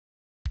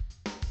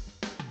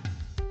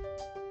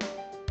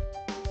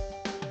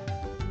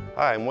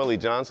Hi, I'm Willie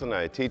Johnson.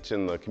 I teach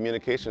in the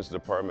Communications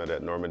Department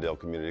at Normandale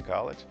Community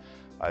College.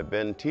 I've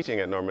been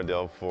teaching at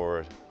Normandale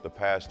for the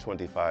past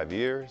 25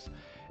 years,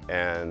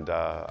 and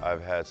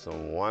I've had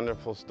some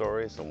wonderful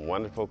stories, some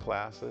wonderful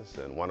classes,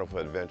 and wonderful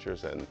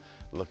adventures, and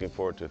looking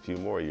forward to a few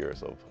more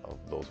years of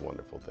those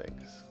wonderful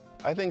things.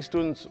 I think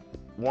students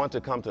want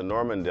to come to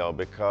Normandale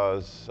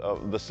because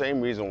of the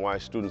same reason why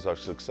students are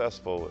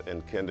successful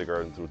in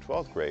kindergarten through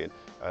 12th grade,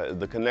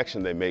 the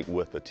connection they make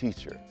with the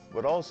teacher,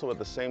 but also at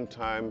the same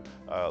time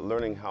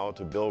learning how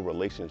to build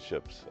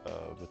relationships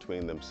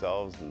between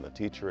themselves and the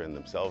teacher and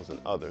themselves and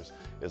others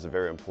is a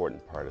very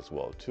important part as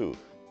well too.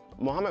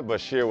 Mohammed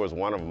Bashir was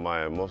one of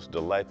my most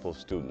delightful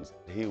students.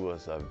 He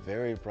was a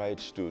very bright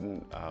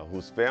student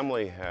whose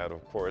family had,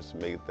 of course,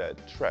 made that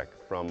trek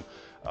from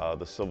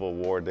the Civil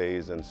War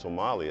days in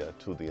Somalia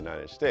to the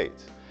United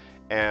States.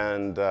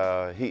 And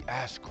he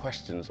asked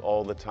questions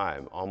all the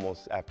time.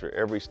 Almost after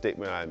every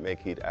statement I'd make,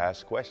 he'd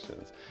ask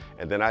questions.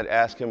 And then I'd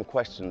ask him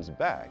questions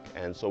back.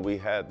 And so we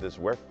had this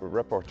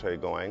repertoire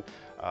going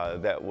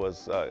that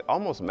was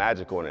almost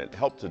magical, and it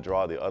helped to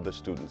draw the other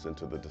students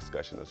into the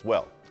discussion as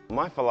well.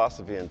 My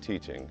philosophy in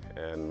teaching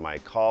and my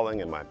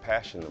calling and my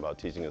passion about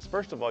teaching is,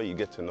 first of all, you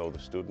get to know the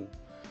student.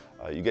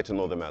 You get to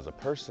know them as a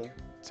person.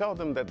 Tell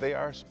them that they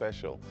are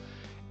special.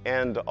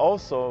 And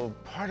also,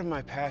 part of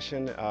my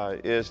passion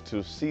is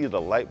to see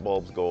the light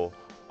bulbs go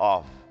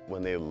off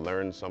when they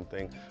learn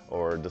something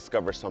or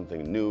discover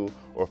something new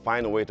or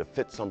find a way to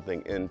fit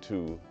something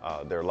into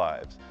their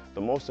lives.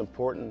 The most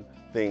important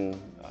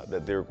thing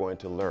that they're going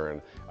to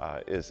learn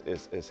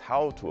is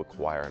how to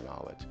acquire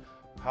knowledge,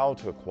 how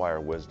to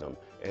acquire wisdom,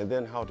 and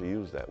then how to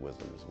use that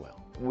wisdom as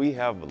well. We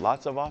have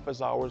lots of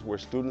office hours where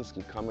students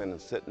can come in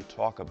and sit and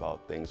talk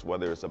about things,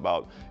 whether it's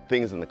about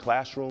things in the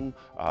classroom,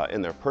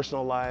 in their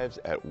personal lives,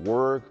 at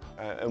work,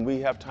 and we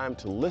have time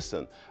to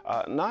listen,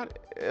 not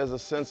as a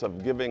sense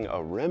of giving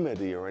a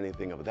remedy or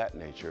anything of that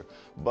nature,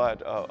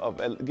 but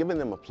of giving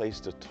them a place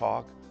to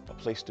talk, a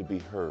place to be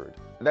heard.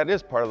 That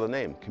is part of the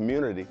name,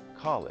 Community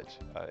College.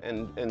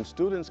 And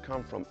students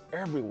come from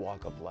every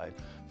walk of life,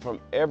 from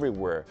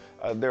everywhere.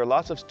 There are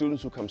lots of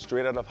students who come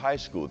straight out of high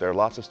school. There are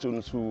lots of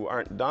students who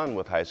aren't done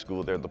with high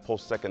school. They're the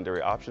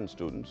post-secondary option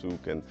students who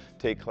can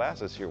take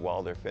classes here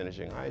while they're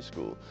finishing high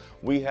school.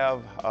 We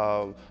have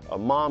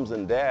moms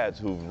and dads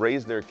who've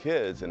raised their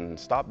kids and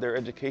stopped their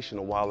education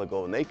a while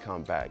ago, and they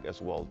come back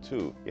as well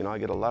too. You know, I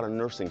get a lot of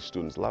nursing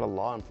students, a lot of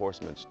law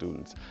enforcement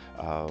students,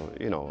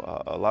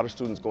 a lot of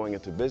students going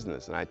into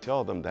business, and I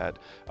tell them that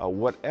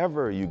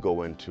whatever you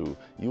go into,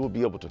 you will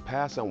be able to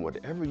pass on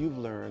whatever you've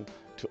learned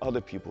to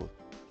other people,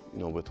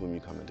 with whom you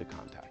come into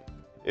contact.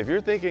 If you're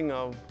thinking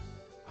of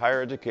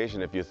higher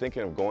education, if you're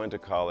thinking of going to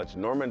college,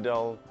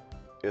 Normandale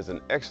is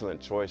an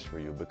excellent choice for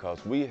you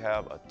because we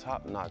have a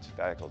top-notch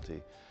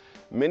faculty.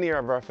 Many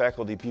of our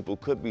faculty people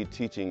could be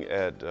teaching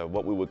at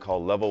what we would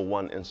call level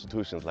 1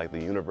 institutions like the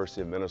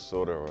University of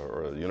Minnesota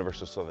or the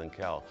University of Southern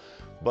Cal,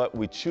 but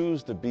we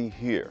choose to be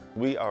here.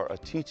 We are a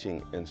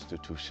teaching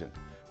institution.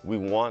 We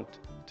want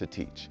to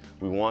teach.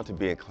 We want to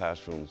be in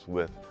classrooms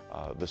with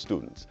the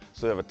students.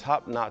 So we have a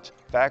top-notch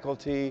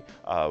faculty,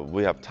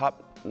 we have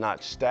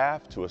top-notch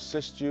staff to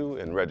assist you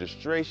in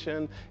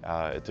registration,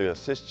 to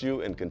assist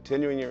you in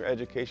continuing your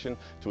education,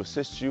 to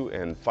assist you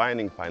in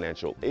finding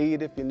financial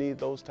aid if you need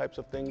those types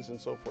of things and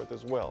so forth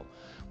as well.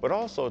 But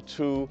also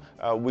too,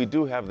 we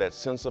do have that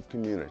sense of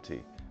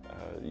community.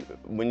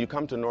 When you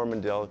come to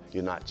Normandale,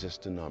 you're not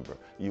just a number,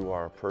 you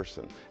are a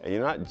person. And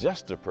you're not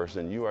just a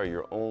person, you are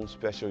your own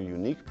special,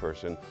 unique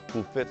person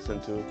who fits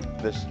into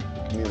this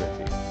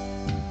community.